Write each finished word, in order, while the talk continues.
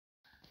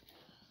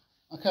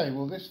Okay,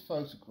 well, this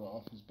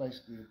photograph is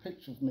basically a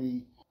picture of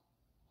me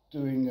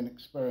doing an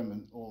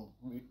experiment or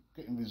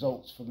getting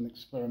results from an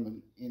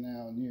experiment in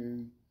our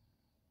new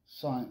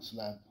science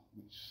lab,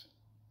 which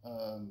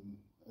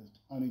has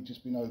only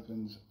just been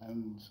opened,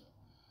 and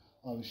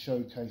I was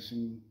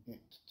showcasing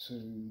it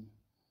to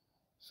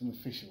some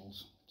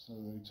officials. So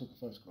they took a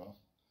photograph,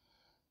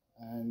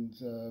 and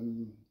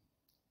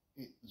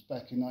it was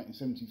back in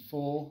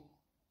 1974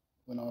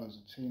 when I was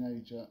a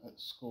teenager at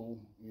school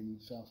in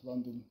South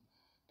London,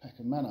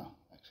 Peckham Manor,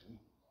 actually.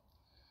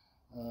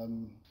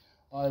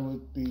 I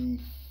would be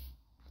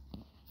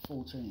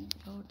 14.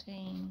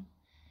 14.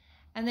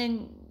 And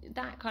then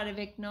that kind of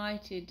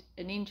ignited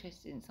an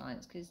interest in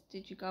science, because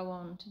did you go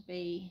on to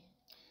be...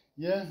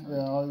 Yeah,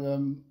 I,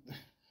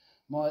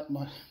 my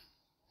a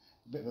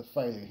bit of a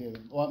failure here.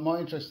 My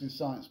interest in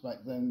science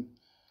back then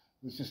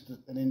was just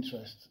an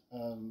interest,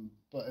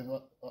 but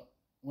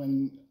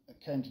when it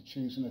came to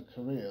choosing a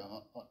career,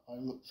 I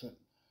looked at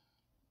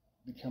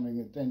becoming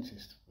a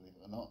dentist, believe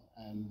it or not,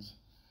 and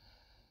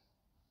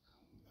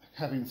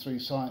having 3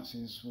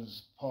 sciences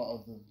was part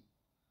of the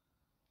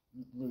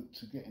route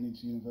to getting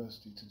into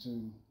university to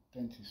do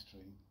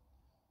dentistry.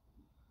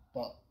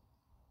 But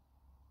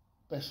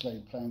best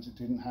laid plans, it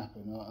didn't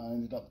happen. I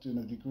ended up doing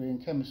a degree in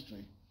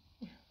chemistry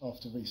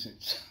after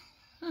resits.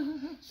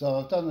 So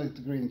I've done a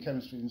degree in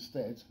chemistry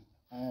instead,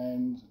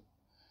 and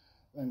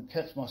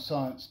kept my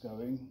science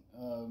going.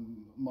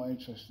 My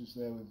interest is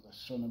there with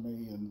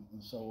astronomy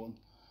and so on.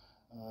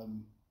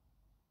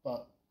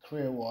 But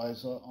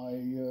career-wise, I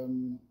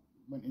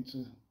went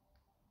into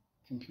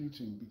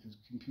computing because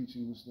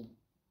computing was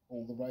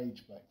all the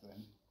rage back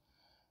then.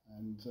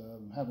 And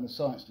having a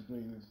science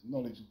degree with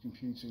knowledge of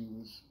computing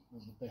was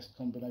the best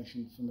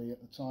combination for me at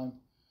the time.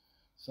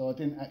 So I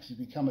didn't actually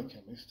become a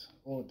chemist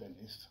or a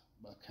dentist,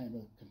 but I became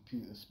a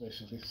computer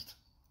specialist.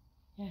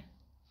 Yeah,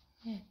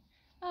 yeah.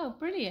 Oh,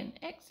 brilliant,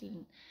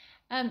 excellent.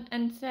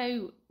 And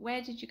so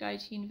where did you go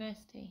to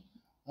university?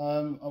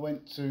 I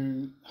went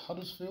to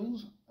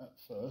Huddersfield at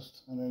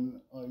first, and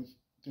then I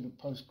did a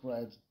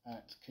postgrad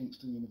at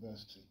Kingston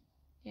University.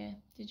 Yeah,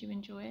 did you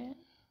enjoy it?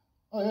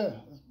 Oh yeah,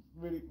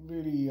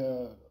 really,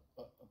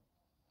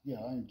 yeah,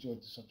 I enjoyed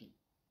the subject.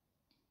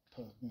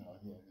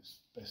 Yeah, it's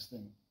the best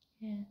thing.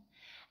 Yeah.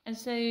 And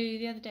so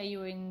the other day you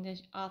were in the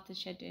Arthur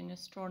shed in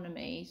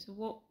astronomy. So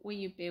what were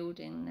you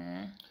building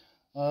there?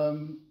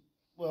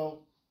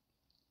 Well,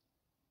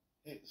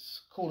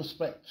 it's called a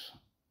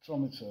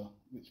spectrometer,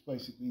 which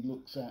basically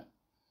looks at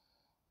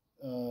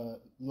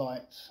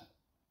light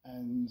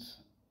and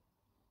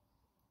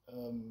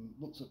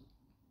looks at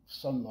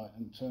sunlight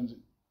and turns it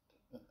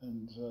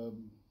and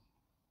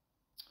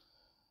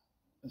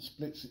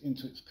splits it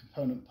into its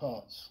component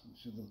parts,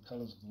 which are the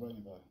colours of the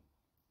rainbow,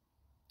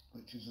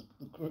 which is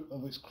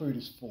of its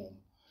crudest form.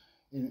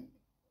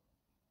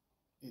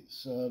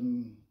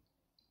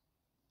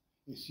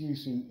 Its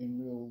use in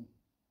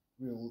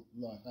real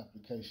life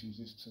applications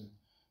is to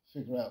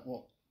figure out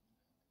what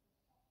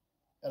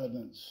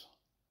elements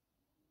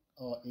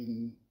are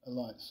in a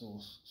light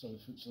source. So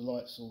if it's a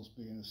light source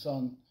being the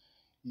sun,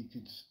 you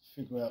could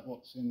figure out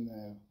what's in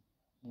there,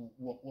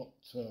 what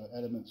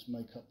elements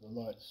make up the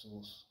light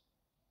source,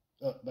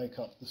 make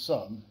up the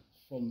sun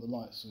from the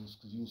light source,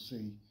 because you'll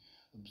see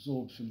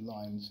absorption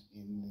lines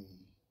in the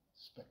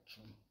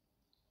spectrum.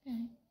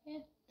 Okay,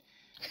 yeah.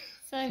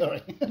 So,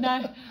 Sorry.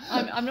 No,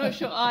 I'm not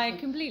sure I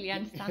completely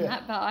understand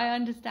that, but I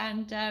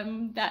understand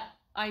that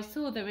I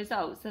saw the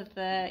results of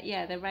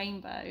the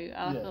rainbow.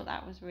 I thought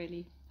that was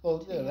really...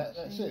 Well, yeah,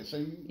 that's it. So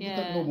you look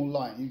at normal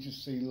light, you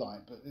just see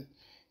light, but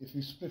if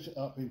you split it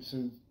up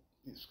into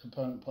its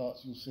component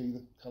parts, you'll see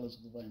the colours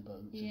of the rainbow,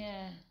 which is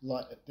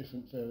light at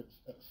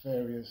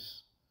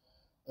various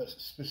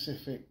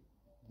specific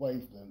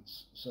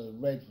wavelengths. So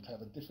red would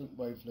have a different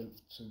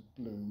wavelength to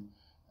blue,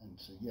 and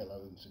to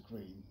yellow, and to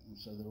green, and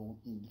so they're all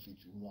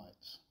individual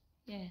lights.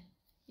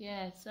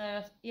 Yeah. So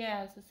as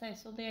I say, I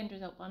saw the end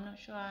result, but I'm not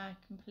sure I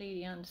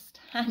completely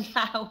understand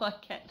how I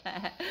get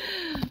there.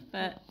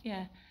 But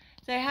yeah.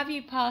 So have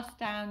you passed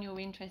down your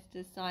interest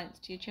in science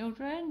to your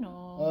children,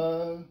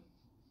 or?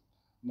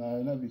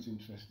 No, nobody's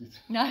interested.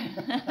 No.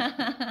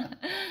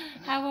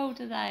 How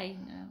old are they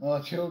now?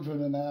 Our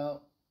children are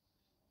now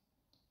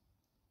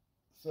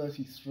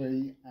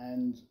 33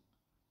 and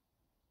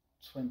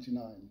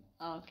 29.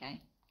 Oh,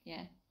 okay.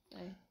 Yeah.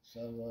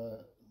 So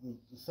the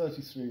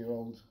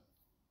 33-year-old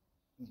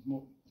is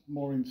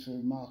more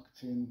into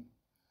marketing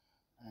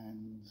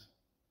and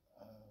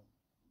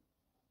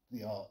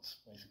the arts,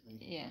 basically.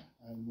 Yeah.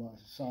 And my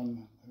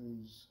son,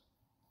 who's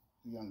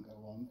the younger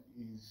one,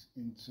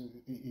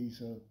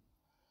 he's a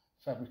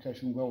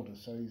fabrication welder,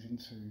 so he's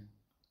into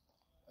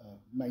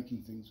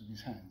making things with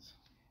his hands.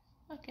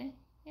 Okay.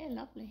 Yeah,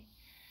 lovely.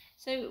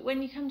 So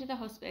when you come to the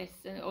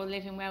hospice or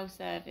live in well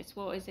service,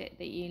 what is it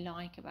that you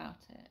like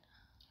about it?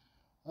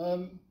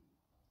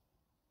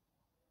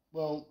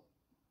 Well,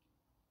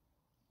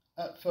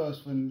 at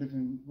first, when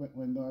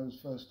I was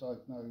first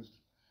diagnosed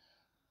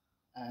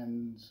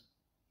and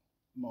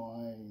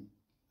my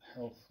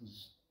health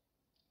was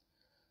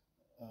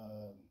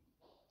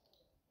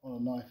on a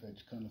knife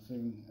edge kind of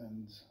thing,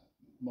 and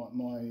my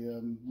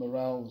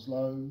morale was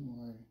low,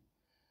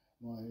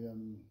 my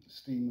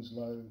esteem was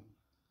low.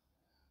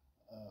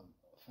 I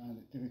found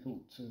it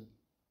difficult to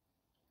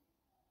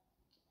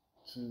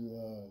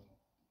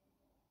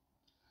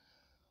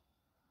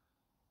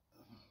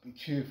be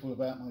cheerful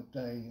about my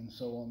day and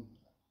so on,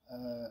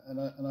 and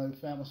I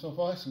found myself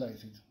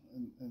isolated,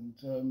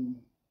 and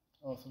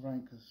Arthur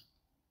Rank has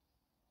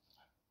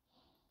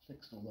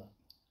fixed all that.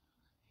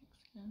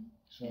 Excellent.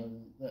 So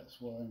that's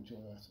why I enjoy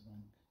Arthur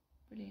Rank.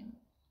 Brilliant.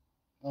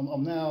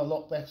 I'm now a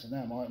lot better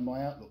now.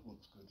 My outlook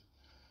looks good,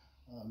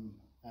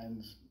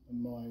 and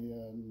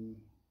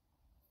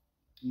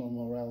my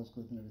morale's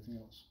good and everything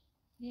else.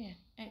 Yeah,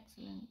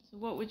 excellent. So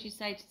what would you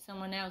say to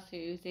someone else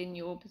who's in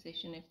your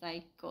position if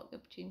they got the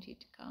opportunity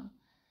to come?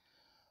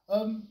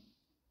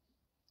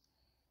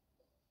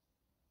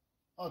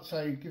 I'd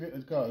say give it a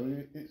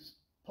go. It's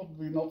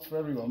probably not for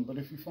everyone, but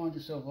if you find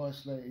yourself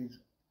isolated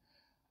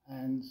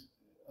and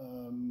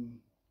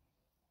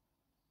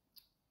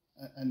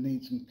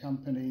need some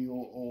company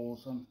or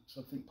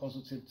something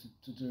positive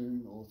to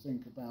do or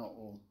think about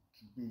or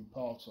to be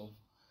part of,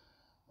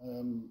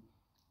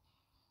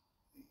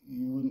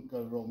 you wouldn't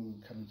go wrong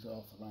with coming to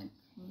Arthur Rank.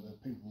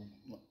 People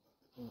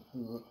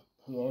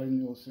who are in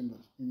your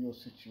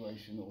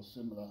situation or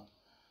similar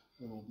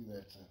will all be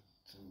there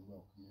to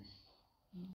welcome you.